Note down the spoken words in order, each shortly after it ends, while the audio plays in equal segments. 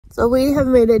So we have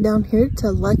made it down here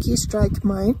to Lucky Strike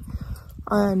Mine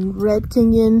on Red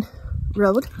Canyon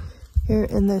Road here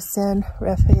in the San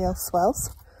Rafael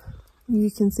Swells.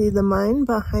 You can see the mine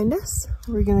behind us.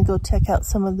 We're gonna go check out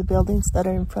some of the buildings that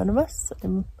are in front of us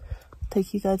and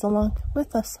take you guys along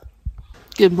with us.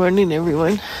 Good morning,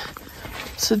 everyone.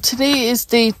 So today is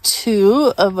day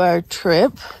 2 of our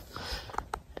trip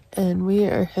and we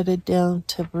are headed down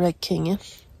to Red Canyon.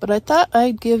 But I thought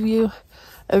I'd give you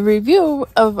a review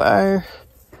of our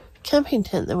camping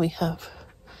tent that we have.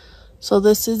 So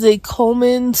this is a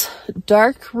Coleman's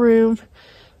dark room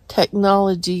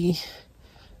technology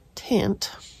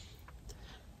tent.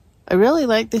 I really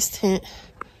like this tent,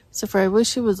 except for I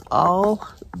wish it was all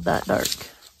that dark.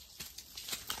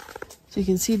 So you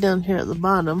can see down here at the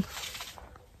bottom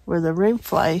where the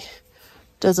rainfly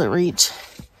doesn't reach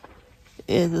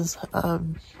is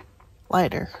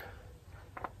lighter.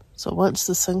 So once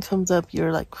the sun comes up,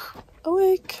 you're like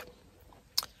awake.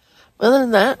 Other than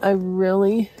that, I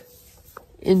really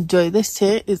enjoy this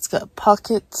tent. It's got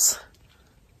pockets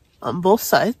on both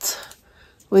sides.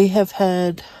 We have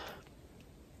had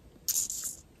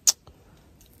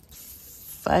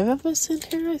 5 of us in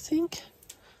here, I think,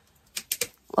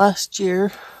 last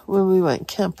year when we went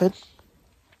camping.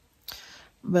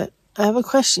 But I have a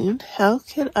question. How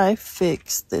could I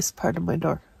fix this part of my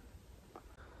door?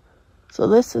 So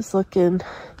this is looking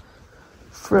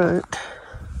front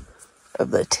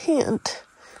of the tent.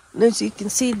 And as you can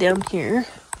see down here,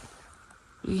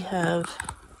 we have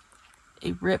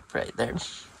a rip right there.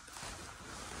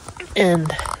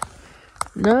 And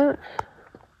not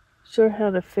sure how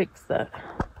to fix that.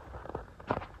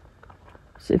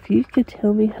 So if you could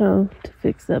tell me how to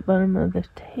fix that bottom of the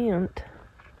tent,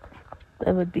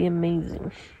 that would be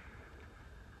amazing.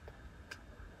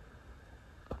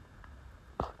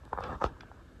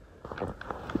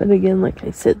 But again, like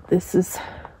I said, this is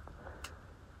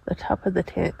the top of the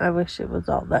tent. I wish it was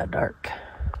all that dark.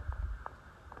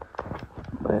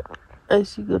 But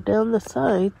as you go down the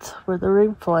sides where the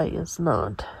rainfly is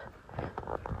not,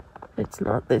 it's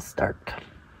not this dark.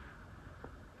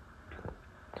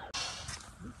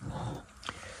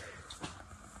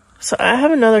 So I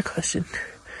have another question.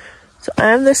 So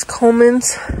I have this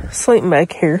Coleman's sleeping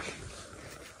bag here.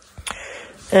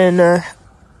 And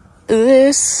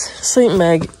this sleeping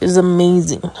bag is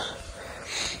amazing.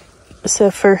 So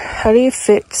how do you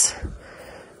fix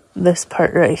this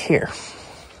part right here?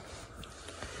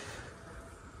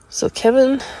 So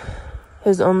Kevin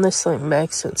has owned this sleeping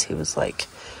bag since he was like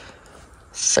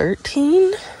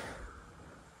 13.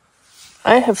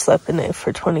 I have slept in it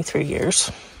for 23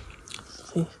 years.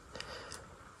 See?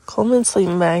 Coleman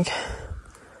sleeping bag.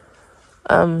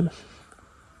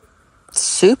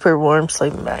 Super warm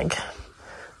sleeping bag.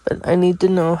 But I need to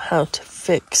know how to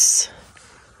fix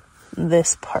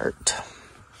this part.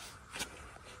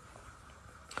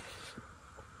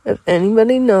 If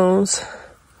anybody knows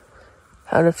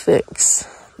how to fix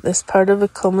this part of a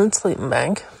Coleman sleeping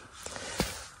bag,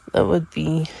 that would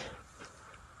be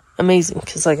amazing.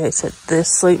 Because like I said,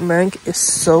 this sleeping bag is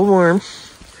so warm.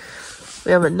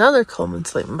 We have another Coleman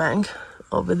sleeping bag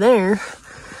over there.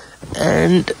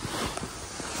 And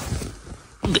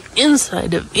the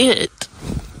inside of it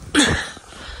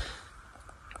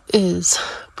is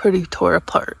pretty tore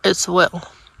apart as well.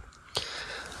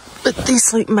 But these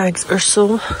sleeping bags are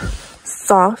so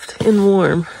soft and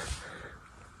warm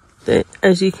that,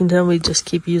 as you can tell, we just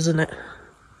keep using it.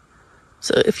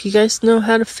 So if you guys know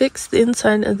how to fix the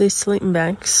inside of these sleeping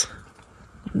bags,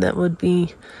 that would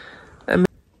be amazing.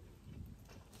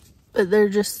 But they're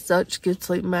just such good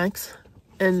sleeping bags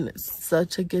and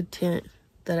such a good tent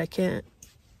that I can't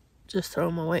just throw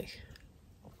them away.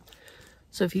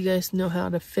 So if you guys know how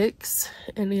to fix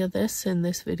any of this in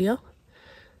this video,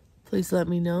 please let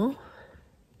me know.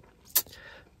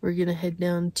 We're gonna head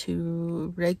down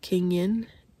to Red Canyon,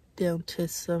 down to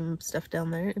some stuff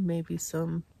down there, and maybe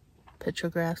some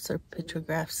petrographs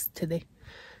today.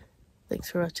 Thanks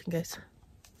for watching, guys.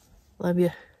 Love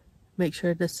you. Make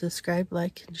sure to subscribe,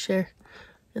 like, and share,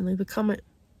 and leave a comment.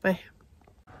 Bye.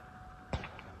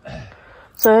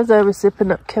 So as I was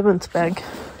zipping up Kevin's bag,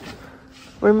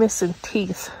 we're missing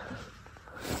teeth.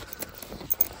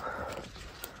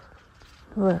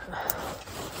 But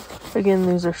again,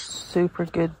 these are super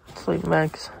good sleeping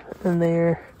bags, and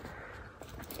they're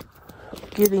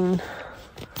getting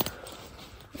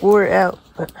wore out,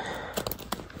 but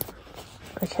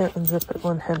I can't unzip it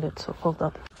one-handed, so hold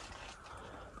on.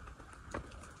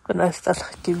 But I thought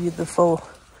I'd give you the full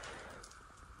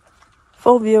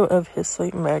view of his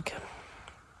sleeping bag.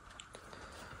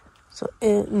 So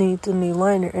it needs a new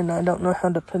liner, and I don't know how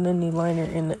to put a new liner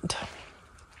in it.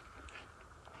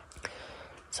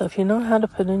 So if you know how to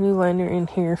put a new liner in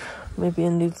here, maybe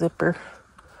a new zipper.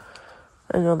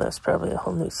 I know that's probably a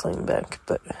whole new sling bag,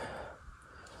 but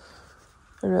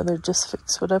I'd rather just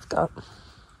fix what I've got.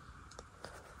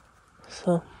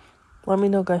 So let me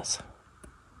know, guys.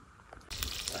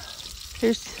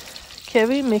 Here's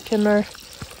Kevin making our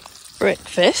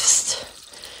breakfast.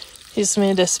 He's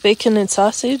made us bacon and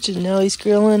sausage, and now he's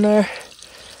grilling our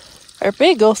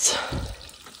bagels.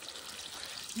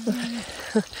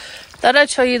 Thought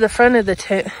I'd show you the front of the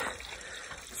tent.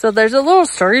 So there's a little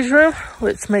storage room,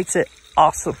 which makes it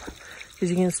awesome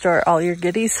because you can store all your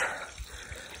goodies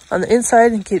on the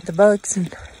inside and keep the bugs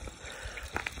and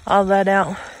all that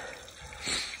out.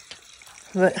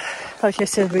 But like I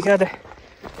said, we gotta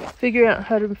figure out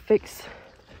how to fix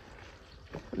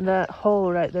that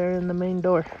hole right there in the main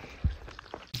door.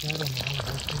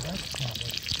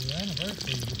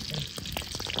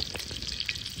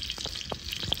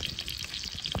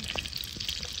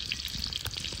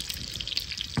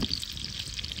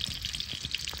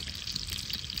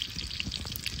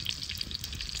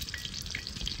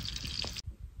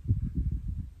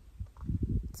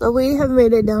 So we have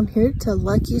made it down here to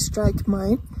Lucky Strike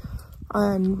Mine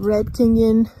on Red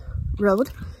Canyon Road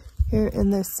here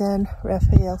in the San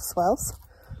Rafael Swells.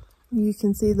 You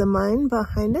can see the mine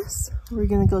behind us. We're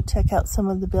gonna go check out some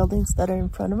of the buildings that are in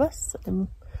front of us and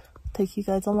take you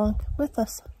guys along with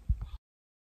us.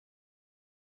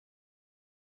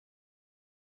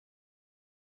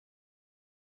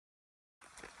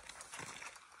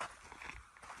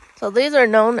 So these are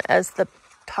known as the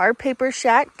tar paper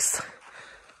shacks.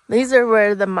 These are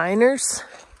where the miners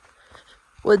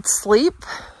would sleep.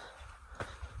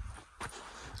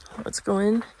 Let's go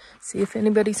in, see if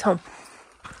anybody's home.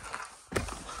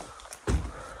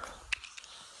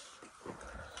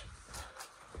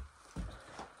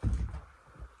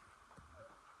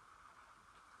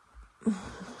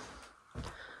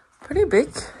 Pretty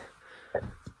big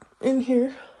in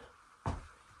here.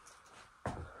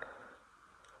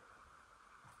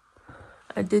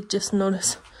 I did just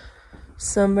notice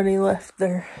somebody left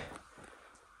their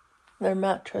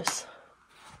mattress.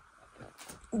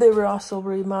 They were also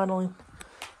remodeling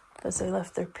because they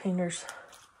left their painter's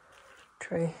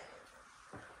tray.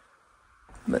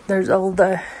 But there's old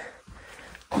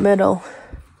metal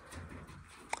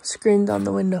screens on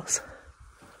the windows.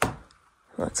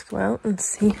 Let's go out and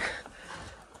see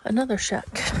another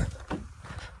shack.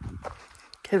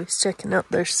 Kevin's checking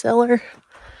out their cellar.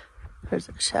 There's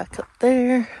a shack up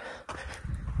there.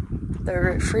 Their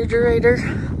refrigerator.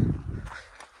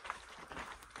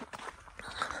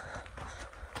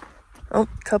 Oh,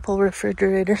 couple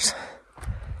refrigerators.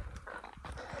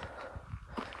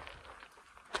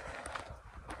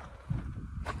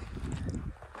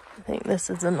 I think this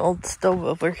is an old stove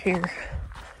over here.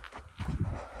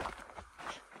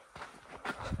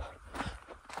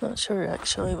 Not sure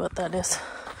actually what that is.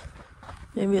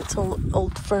 Maybe it's an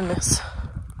old furnace.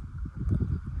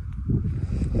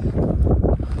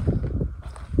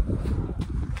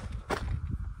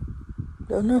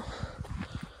 Don't know.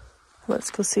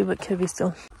 Let's go see what Kevin's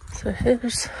doing. So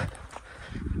here's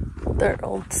their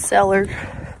old cellar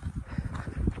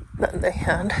that they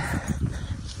had.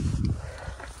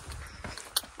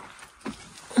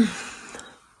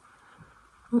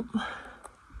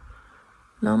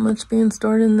 Not much being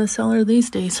stored in the cellar these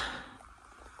days.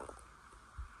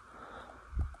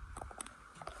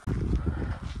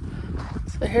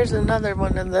 So here's another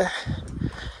one of the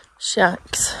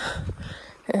shacks.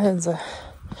 It has a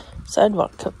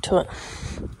sidewalk up to it.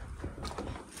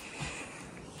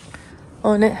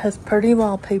 Oh, and it has pretty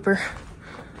wallpaper.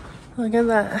 Look at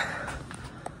that.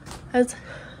 It has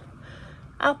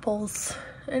apples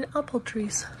and apple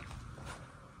trees.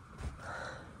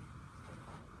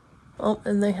 Oh,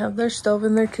 and they have their stove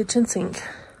and their kitchen sink.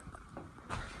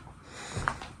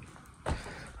 At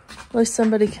least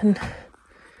somebody can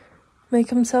make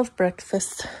himself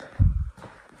breakfast.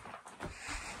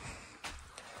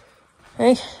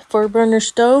 Hey, 4-burner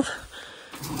stove.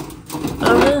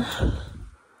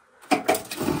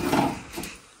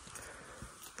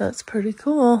 That's pretty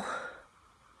cool.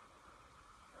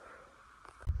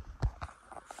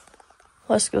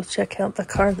 Let's go check out the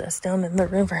car that's down in the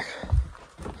river.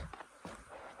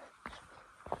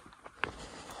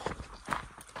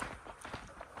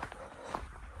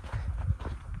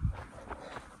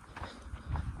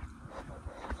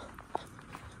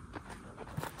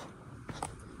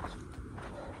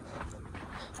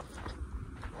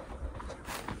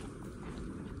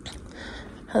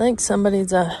 I think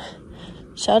somebody's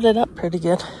shot it up pretty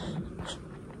good.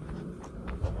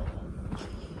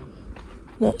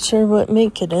 Not sure what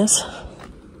make it is.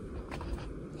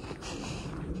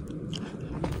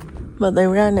 but they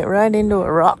ran it right into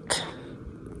a rock.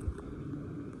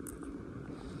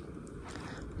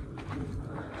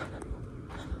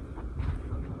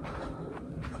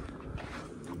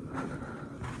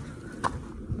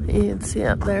 You can see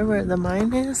up there where the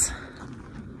mine is.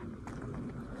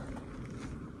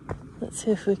 Let's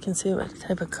see if we can see what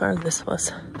type of car this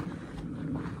was.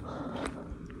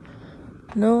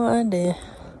 No idea.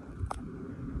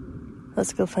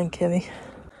 Let's go find Kevy.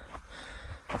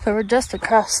 So we're just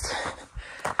across,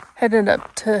 headed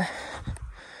up to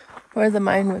where the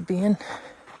mine would be in.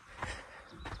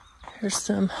 Here's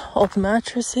some old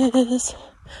mattresses.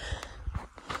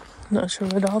 Not sure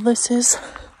what all this is.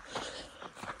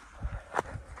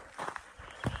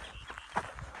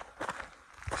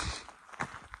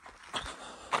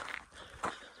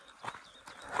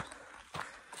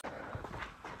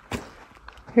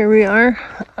 Here we are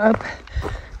up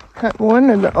at one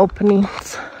of the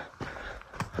openings.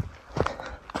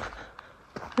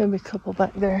 Maybe a couple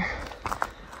back there.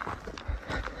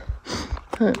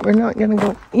 But we're not gonna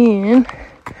go in.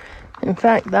 In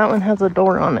fact, that one has a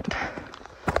door on it.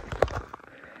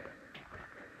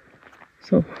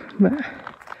 So, but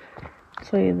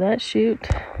show you that chute.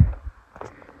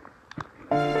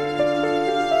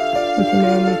 Looking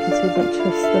down, you can see a bunch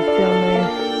of stuff down there.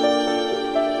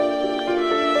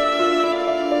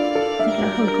 Look at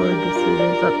how gorgeous it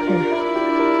is up here.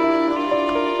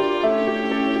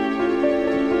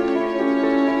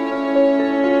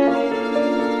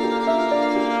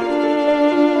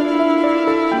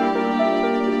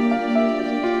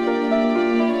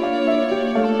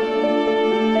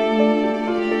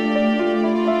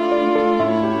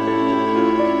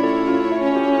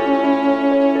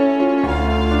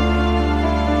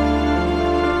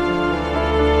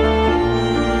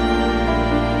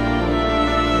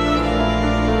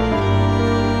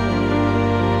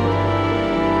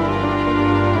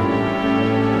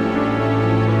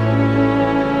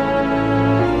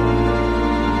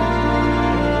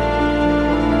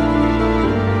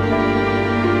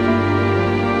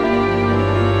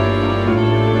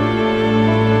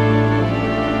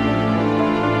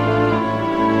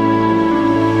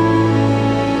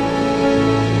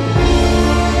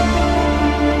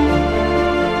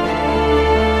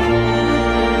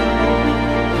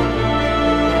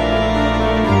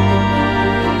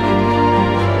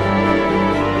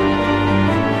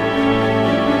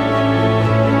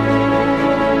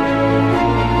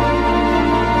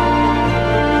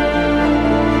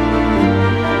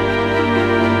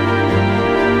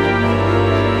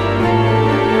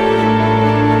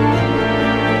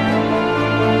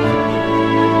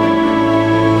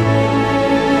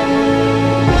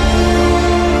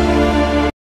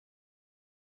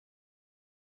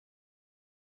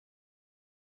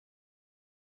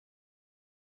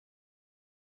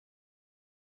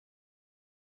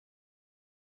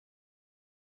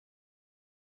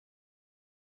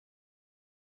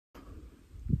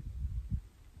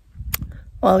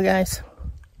 Well, guys,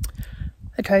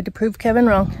 I tried to prove Kevin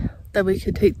wrong that we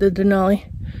could take the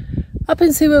Denali up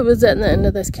and see what was at the end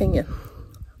of this canyon.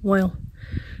 Well,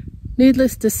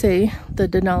 needless to say, the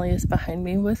Denali is behind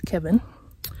me with Kevin.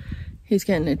 He's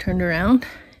getting it turned around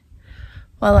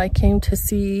while I came to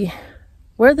see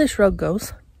where this road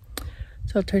goes.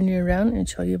 So I'll turn you around and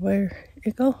show you where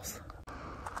it goes.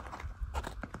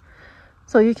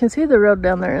 So you can see the road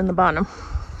down there in the bottom.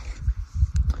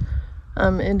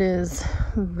 It is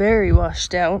very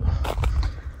washed out.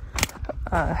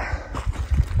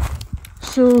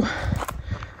 So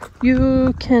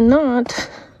you cannot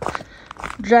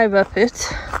drive up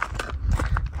it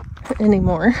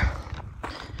anymore.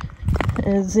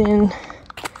 As in,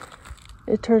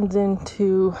 it turns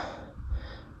into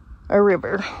a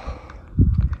river.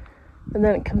 And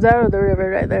then it comes out of the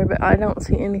river right there, but I don't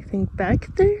see anything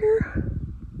back there.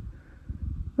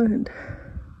 But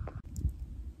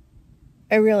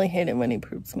I really hate it when he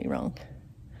proves me wrong.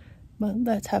 But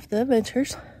that's half the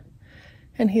adventures.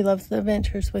 And he loves the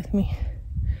adventures with me.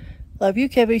 Love you,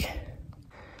 Kevy.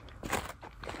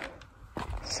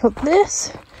 So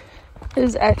this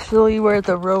is actually where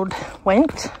the road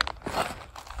went.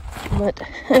 But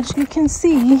as you can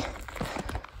see,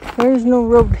 there's no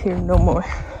road here no more.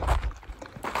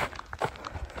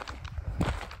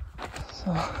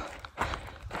 So,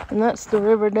 and that's the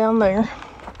river down there.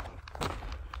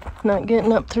 Not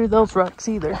getting up through those rocks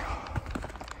either.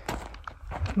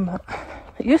 But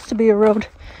it used to be a road.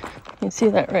 You can see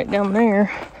that right down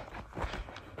there.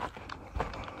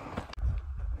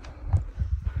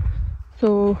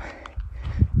 So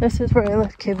this is where I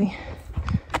left Kevy.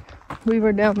 We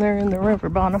were down there in the river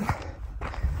bottom.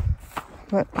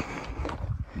 But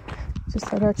just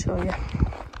thought I'd show you.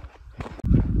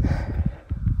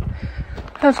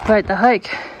 That's quite the hike.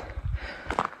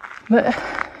 But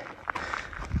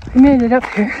we made it up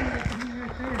here.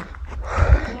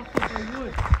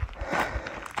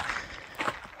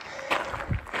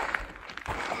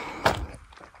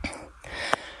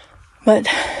 But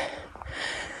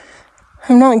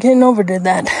I'm not getting over to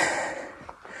that.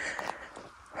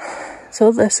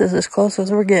 So this is as close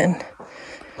as we're getting.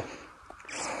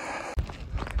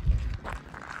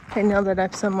 Okay, now that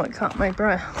I've somewhat caught my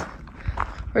breath,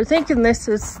 we're thinking this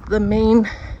is the main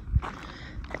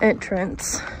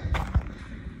entrance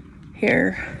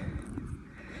here.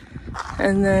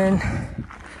 And then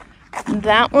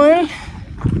that one,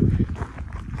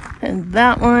 and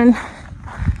that one,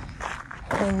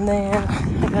 and then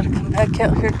I gotta come back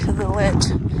out here to the ledge.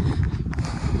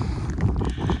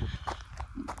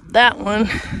 That one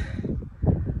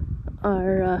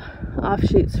are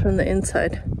offshoots from the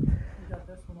inside.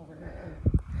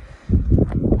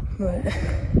 But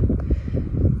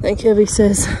I think Heavy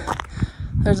says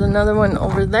there's another one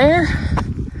over there.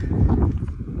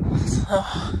 So,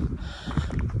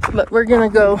 but we're gonna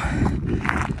go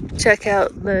check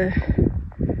out the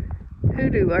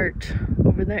hoodoo arch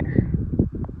over there.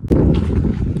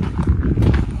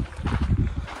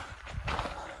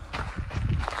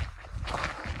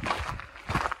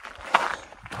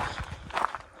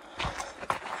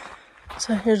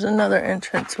 So here's another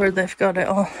entrance where they've got it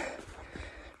all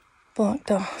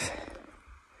blocked off.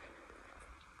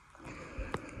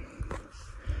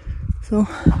 So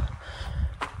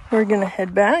we're gonna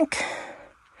head back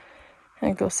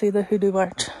and go see the hoodoo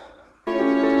arch.